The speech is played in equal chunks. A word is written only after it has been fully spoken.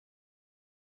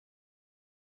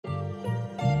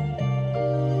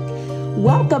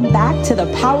Welcome back to the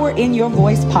Power in Your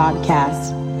Voice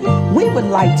podcast. We would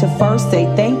like to first say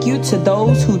thank you to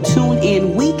those who tune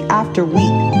in week after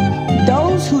week,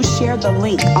 those who share the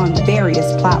link on various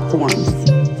platforms.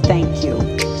 Thank you.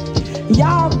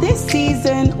 Y'all, this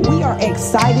season, we are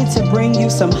excited to bring you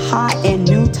some hot and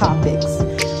new topics.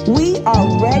 We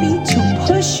are ready to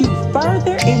push you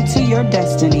further into your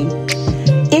destiny.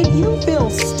 If you feel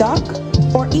stuck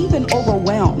or even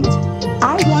overwhelmed,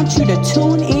 I want you to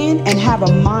tune in and have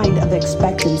a mind of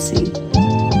expectancy,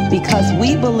 because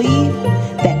we believe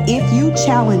that if you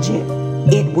challenge it,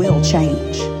 it will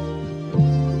change.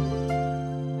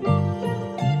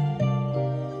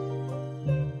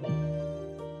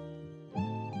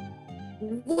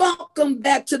 Welcome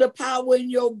back to the Power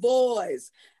in Your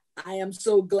Voice. I am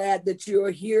so glad that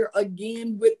you're here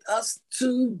again with us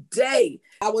today.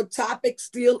 Our topic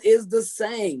still is the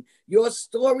same. Your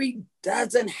story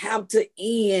doesn't have to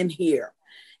end here.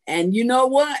 And you know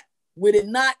what? With it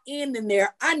not ending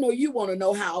there, I know you want to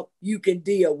know how you can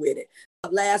deal with it.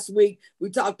 Last week, we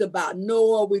talked about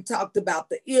Noah. We talked about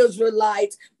the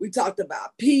Israelites. We talked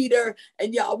about Peter.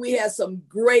 And y'all, we had some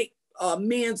great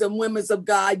men and women of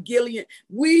God, Gideon.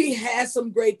 We had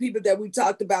some great people that we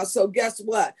talked about. So guess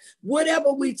what?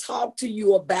 Whatever we talk to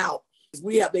you about,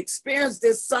 we have experienced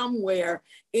this somewhere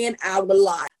in our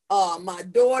life. My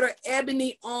daughter,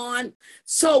 Ebony, on.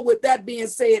 So with that being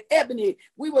said, Ebony,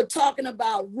 we were talking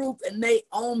about Ruth and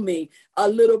Naomi a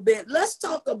little bit. Let's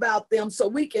talk about them so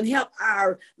we can help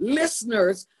our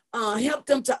listeners, help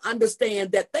them to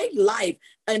understand that their life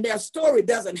and their story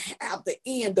doesn't have to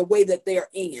end the way that they're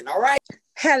in. All right.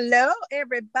 Hello,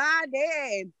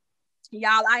 everybody.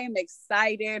 Y'all, I am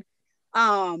excited.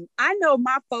 I know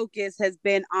my focus has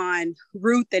been on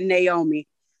Ruth and Naomi.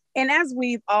 And as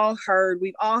we've all heard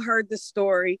the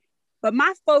story, but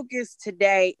my focus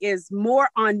today is more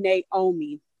on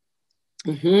Naomi.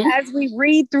 Mm-hmm. As we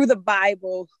read through the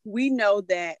Bible, we know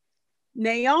that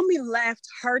Naomi left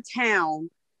her town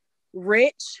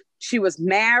rich. She was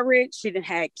married. She didn't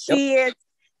have kids. Yep.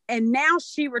 And now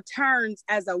she returns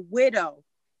as a widow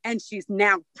and she's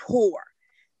now poor.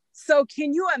 So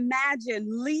can you imagine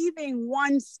leaving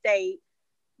one state,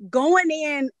 going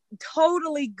in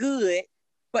totally good,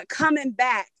 but coming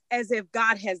back as if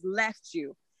God has left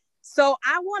you? So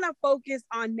I want to focus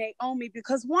on Naomi,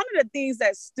 because one of the things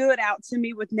that stood out to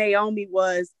me with Naomi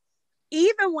was,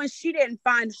 even when she didn't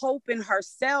find hope in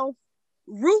herself,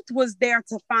 Ruth was there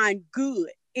to find good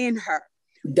in her.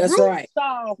 That's Ruth right.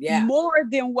 Saw more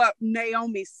than what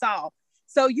Naomi saw.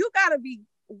 So you got to be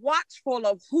watchful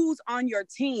of who's on your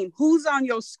team, who's on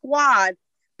your squad,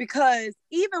 because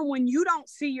even when you don't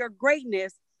see your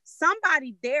greatness,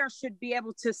 somebody there should be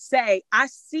able to say, I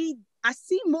see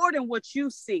more than what you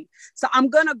see. So I'm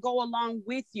going to go along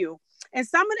with you. And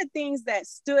some of the things that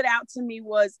stood out to me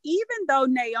was, even though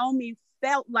Naomi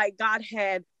felt like God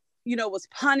had, was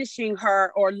punishing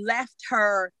her or left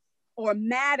her or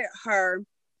mad at her,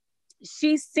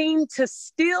 she seemed to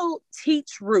still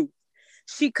teach Ruth.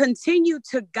 She continued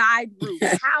to guide Ruth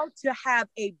how to have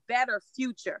a better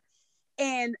future.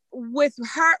 And with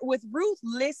Ruth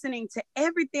listening to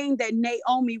everything that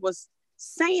Naomi was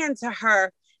saying to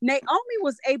her, Naomi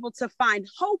was able to find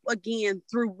hope again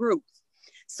through Ruth.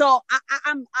 So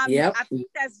I think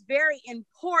that's very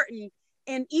important.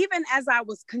 And even as I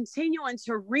was continuing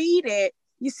to read it,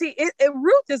 you see,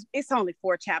 Ruth it's only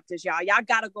 4 chapters, y'all. Y'all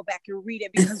got to go back and read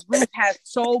it, because Ruth has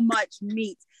so much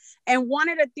meat. And one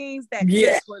of the things that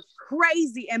just was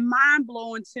crazy and mind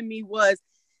blowing to me was,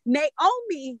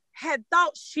 Naomi had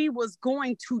thought she was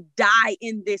going to die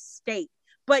in this state,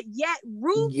 but yet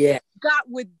Ruth got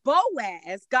with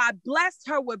Boaz. God blessed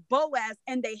her with Boaz,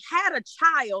 and they had a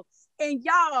child. And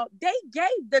y'all, they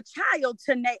gave the child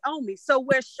to Naomi. So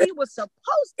where she was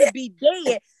supposed to be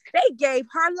dead, they gave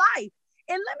her life.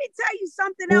 And let me tell you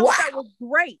something else that was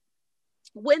great.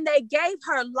 When they gave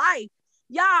her life,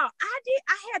 y'all,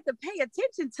 I had to pay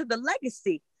attention to the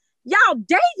legacy. Y'all,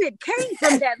 David came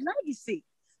from that legacy.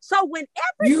 So when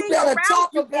everything around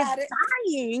you is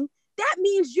dying, that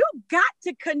means you got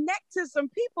to connect to some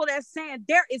people that's saying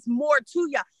there is more to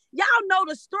you. Y'all know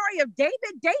the story of David.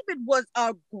 David was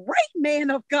a great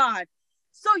man of God.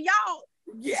 So y'all,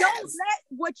 don't let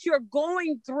what you're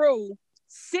going through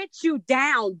sit you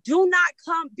down. Do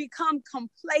not become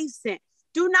complacent.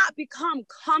 Do not become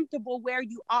comfortable where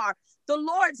you are. The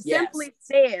Lord simply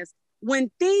says, when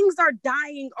things are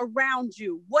dying around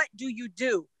you, what do?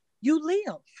 You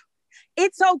live.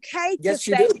 It's okay to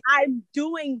say, I'm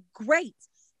doing great.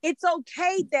 It's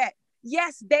okay that,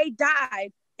 yes, they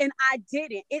died and I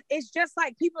didn't. It's just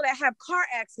like people that have car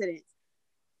accidents.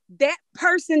 That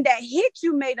person that hit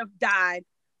you may have died,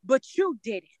 but you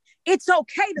did it. It's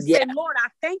okay to Yeah. say, Lord, I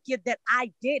thank you that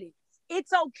I did it.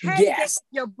 It's okay that Yes.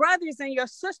 your brothers and your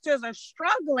sisters are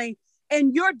struggling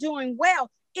and you're doing well.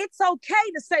 It's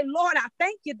okay to say, Lord, I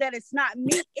thank you that it's not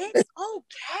me. It's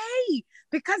okay,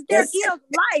 because there Yes. is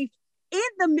life in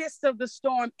the midst of the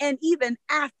storm and even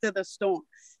after the storm.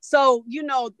 So, you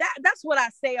know, that's what I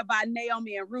say about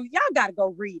Naomi and Ruth. Y'all got to go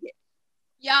read it.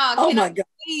 Y'all, Oh can my I God.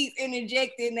 please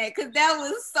interject in that? Because that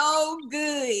was so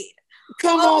good.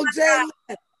 Come Oh on, Jay.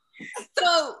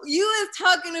 So you was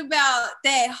talking about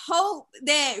that hope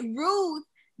that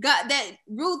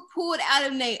Ruth pulled out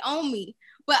of Naomi.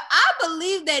 But I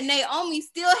believe that Naomi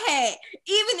still had,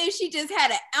 even if she just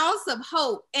had an ounce of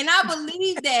hope. And I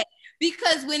believe that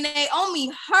because when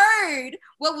Naomi heard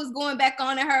what was going back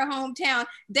on in her hometown,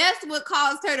 that's what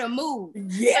caused her to move.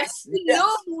 Yes. She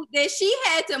knew that she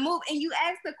had to move. And you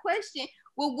asked the question,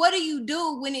 well, what do you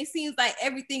do when it seems like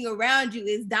everything around you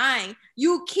is dying?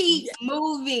 You keep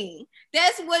moving.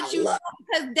 That's what you do,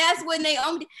 because that's what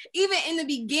Naomi, even in the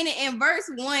beginning, in verse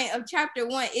 1 of chapter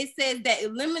 1, it says that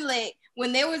Elimelech,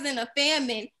 when they was in a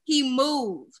famine, he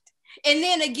moved. And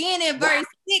then again in verse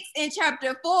 6 in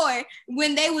chapter 4,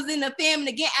 when they was in the famine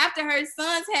again, after her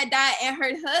sons had died and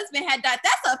her husband had died,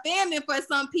 that's a famine for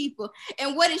some people.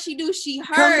 And what did she do? She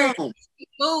heard, she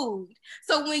moved.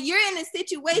 So when you're in a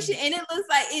situation and it looks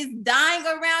like it's dying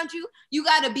around you, you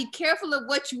got to be careful of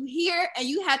what you hear, and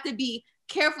you have to be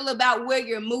careful about where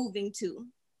you're moving to.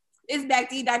 It's back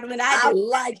to you, Dr. Lynn. I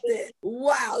like that.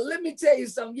 Wow. Let me tell you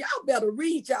something. Y'all better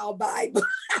read y'all Bible.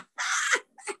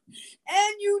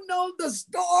 And you know the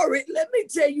story. Let me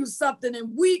tell you something,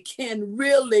 and we can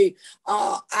really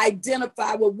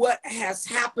identify with what has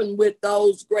happened with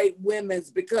those great women,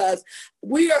 because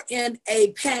we are in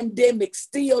a pandemic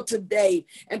still today,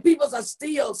 and people are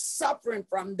still suffering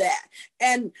from that.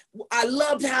 And I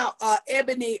loved how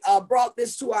Ebony brought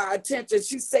this to our attention.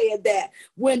 She said that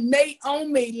when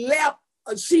Naomi left,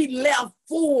 she left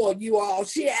full, you all.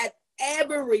 She had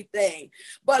everything.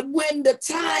 But when the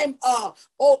time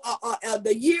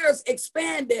the years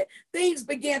expanded, things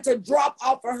began to drop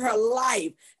off of her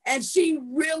life, and she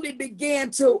really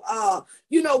began to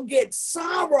get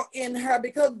sorrow in her,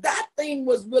 because that thing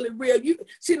was really real.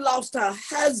 She lost her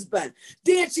husband,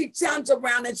 then she turns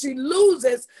around and she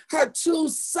loses her 2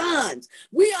 sons.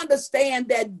 We understand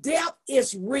that death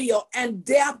is real and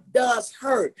death does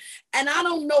hurt. And I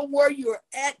don't know where you're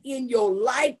at in your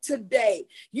life today.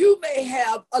 You may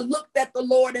have looked at the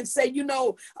Lord and say,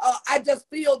 I just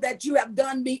feel that you have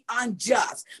done me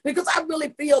unjust, because I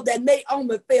really feel that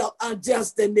Naomi felt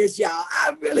unjust in this, y'all.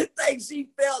 I really think she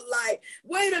felt like,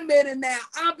 wait a minute now,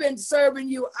 I've been serving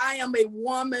you. I am a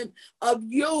woman of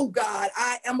you, God.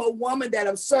 I am a woman that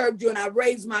have served you, and I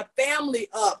raised my family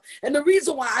up. And the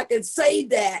reason why I can say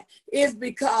that is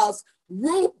because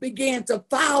Ruth began to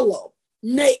follow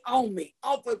Naomi,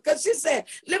 because she said,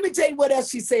 let me tell you what else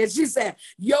she said. She said,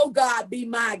 your God be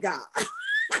my God.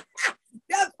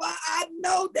 That's why I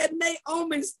know that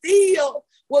Naomi still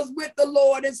was with the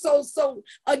Lord. And so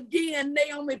again,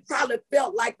 Naomi probably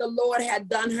felt like the Lord had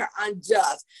done her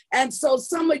unjust. And so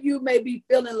some of you may be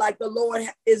feeling like the Lord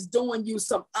is doing you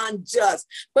some unjust.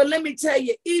 But let me tell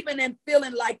you, even in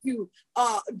feeling like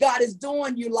God is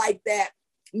doing you like that,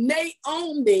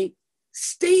 Naomi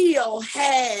still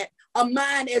had a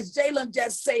mind, as Jalen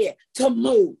just said, to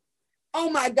move. Oh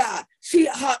my God,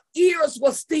 her ears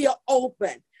were still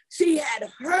open. She had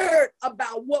heard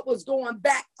about what was going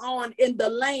back on in the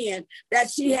land that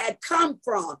she had come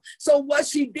from. So what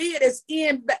she did is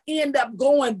end up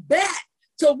going back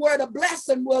to where the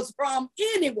blessing was from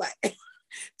anyway.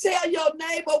 Tell your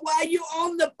neighbor while you're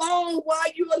on the phone,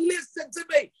 while you are listening to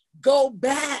me, go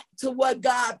back to what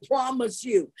God promised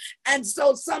you. And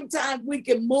so sometimes we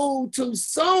can move too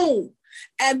soon,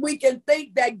 and we can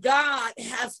think that God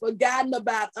has forgotten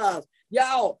about us.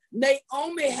 Y'all,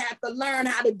 Naomi had to learn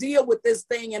how to deal with this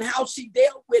thing, and how she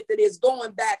dealt with it is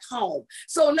going back home.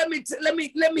 So let me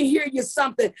hear you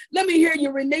something. Let me hear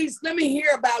you, Renice. Let me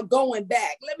hear about going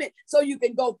back. So you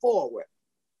can go forward.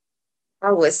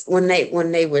 When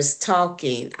they was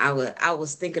talking, I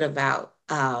was thinking about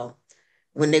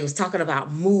when they was talking about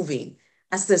moving.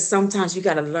 I said, sometimes you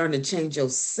got to learn to change your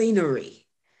scenery,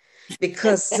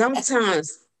 because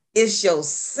sometimes it's your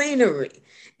scenery.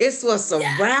 It's what's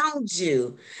around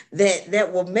you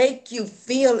that will make you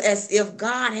feel as if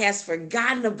God has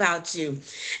forgotten about you.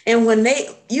 And when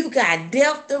you got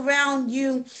death around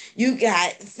you, you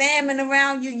got famine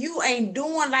around you, you ain't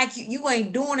doing like you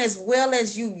ain't doing as well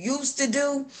as you used to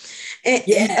do. And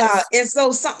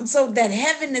so that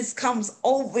heaviness comes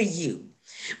over you.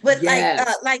 But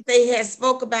like they had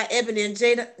spoke about, Ebony and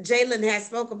Jalen had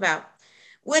spoke about,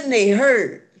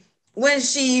 when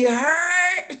she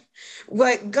heard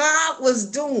what God was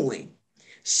doing,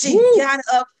 she got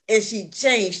up and she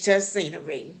changed her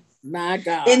scenery. My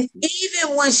God. And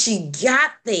even when she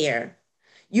got there,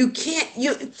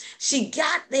 she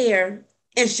got there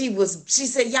and she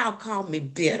said, y'all call me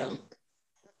bitter.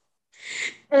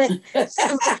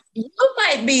 So you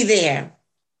might be there.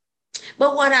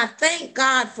 But what I thank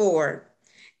God for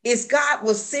is God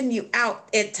will send you out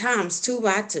at times 2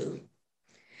 by 2.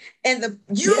 And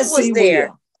you was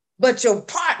there, but your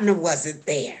partner wasn't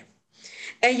there.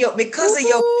 And because of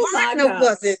your partner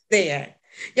wasn't there,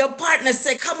 your partner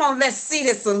said, come on, let's see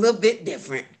this a little bit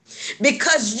different.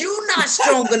 Because you're not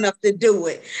strong enough to do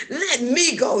it. Let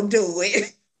me go do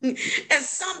it. And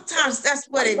sometimes that's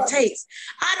what it takes.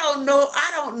 I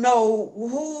don't know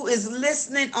who is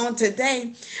listening on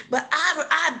today, but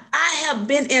I have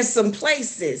been in some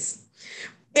places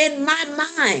in my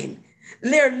mind.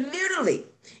 They're literally,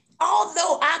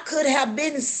 although I could have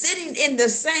been sitting in the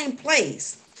same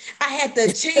place, I had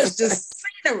to change the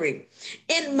scenery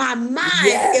in my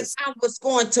mind if I was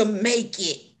going to make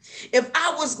it. If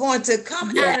I was going to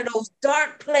come out of those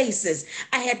dark places,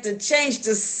 I had to change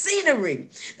the scenery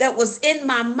that was in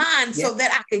my mind so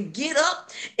that I could get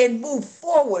up and move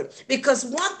forward. Because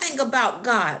one thing about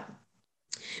God,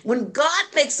 when God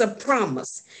makes a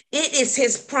promise, it is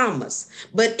his promise,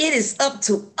 but it is up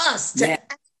to us to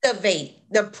activate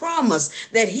the promise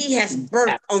that he has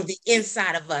birthed on the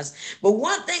inside of us. But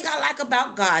one thing I like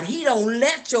about God, he don't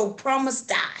let your promise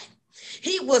die.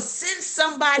 He will send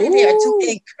somebody there to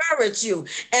encourage you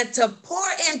and to pour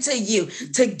into you,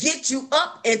 to get you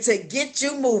up and to get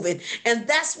you moving. And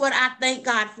that's what I thank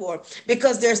God for,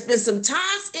 because there's been some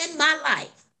times in my life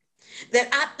that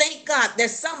I thank God that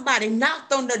somebody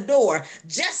knocked on the door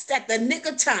just at the nick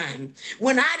of time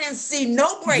when I didn't see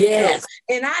no breakthrough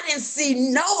and I didn't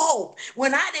see no hope,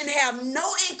 when I didn't have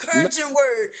no encouraging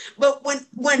word. But when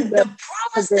the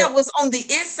promise that was on the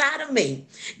inside of me,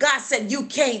 God said, you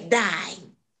can't die.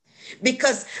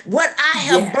 Because what I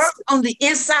have birthed on the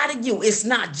inside of you is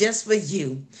not just for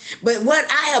you, but what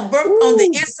I have birthed on the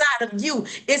inside of you,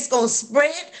 it's going to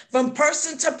spread from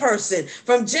person to person,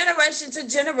 from generation to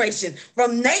generation,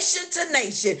 from nation to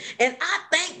nation. And I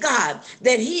thank God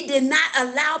that he did not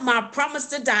allow my promise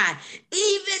to die,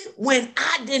 even when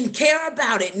I didn't care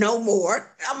about it no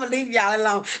more. I'm going to leave y'all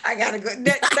alone. I got to go.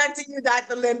 Back to you,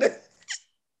 Dr. Linda.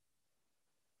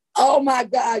 Oh my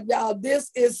God, y'all,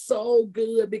 this is so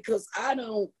good, because I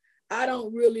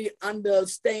don't really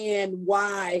understand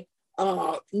why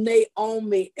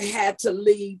Naomi had to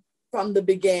leave from the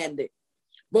beginning.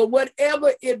 But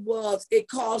whatever it was, it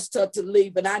caused her to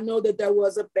leave. And I know that there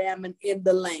was a famine in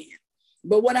the land.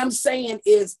 But what I'm saying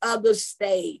is others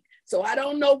stayed. So I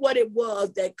don't know what it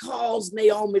was that caused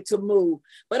Naomi to move,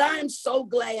 but I am so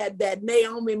glad that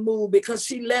Naomi moved, because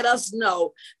she let us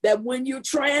know that when you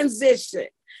transition,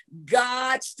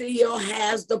 God still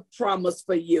has the promise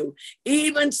for you.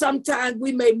 Even sometimes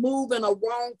we may move in a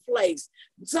wrong place.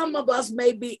 Some of us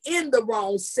may be in the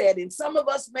wrong setting. Some of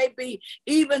us may be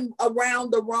even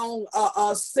around the wrong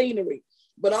scenery.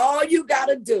 But all you got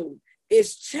to do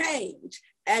is change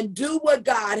and do what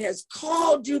God has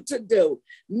called you to do.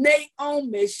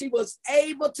 Naomi, she was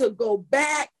able to go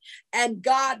back, and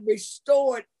God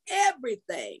restored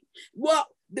everything. Well,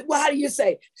 how do you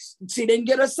say? She didn't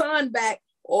get her son back.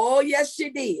 Oh, yes, she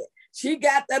did. She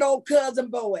got that old cousin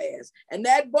Boaz, and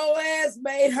that Boaz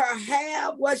made her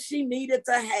have what she needed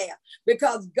to have,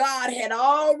 because God had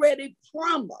already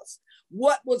promised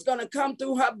what was going to come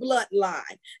through her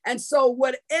bloodline. And so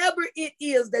whatever it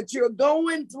is that you're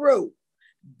going through,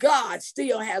 God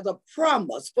still has a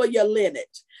promise for your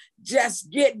lineage. Just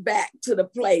get back to the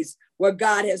place where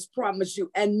God has promised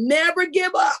you, and never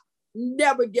give up.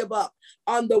 Never give up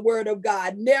on the word of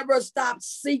God. Never stop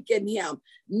seeking him.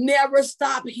 Never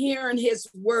stop hearing his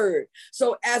word.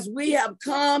 So as we have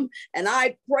come, and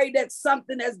I pray that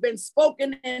something has been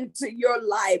spoken into your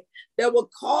life that will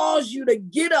cause you to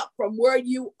get up from where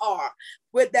you are,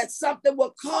 with that something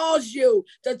will cause you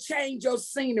to change your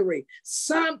scenery.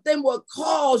 Something will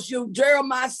cause you,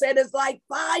 Jeremiah said, it's like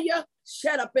fire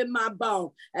shut up in my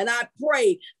bone. And I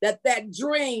pray that that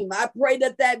dream, I pray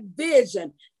that that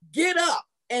vision, get up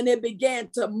and it began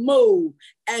to move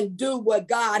and do what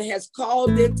God has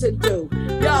called it to do.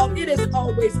 Y'all, it is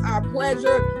always our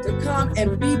pleasure to come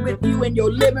and be with you in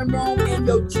your living room, in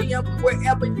your gym,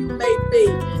 wherever you may be.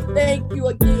 Thank you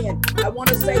again. I want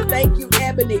to say thank you,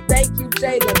 Ebony. Thank you,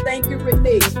 Jayla. Thank you,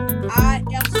 Renee. I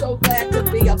am so glad to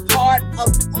be a part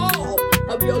of all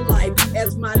of your life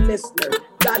as my listener.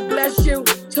 God bless you.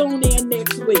 Tune in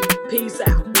next week. Peace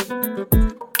out.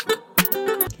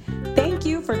 Thank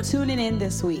you in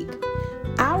this week.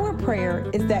 Our prayer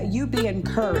is that you be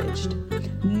encouraged.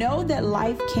 Know that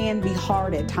life can be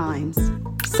hard at times,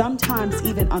 sometimes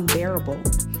even unbearable.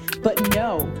 But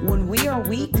know, when we are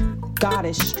weak, God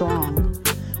is strong.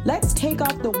 Let's take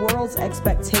off the world's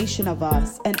expectation of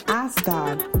us and ask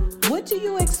God, what do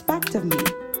you expect of me?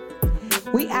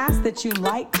 We ask that you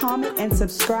like, comment, and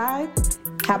subscribe.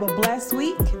 Have a blessed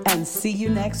week and see you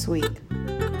next week.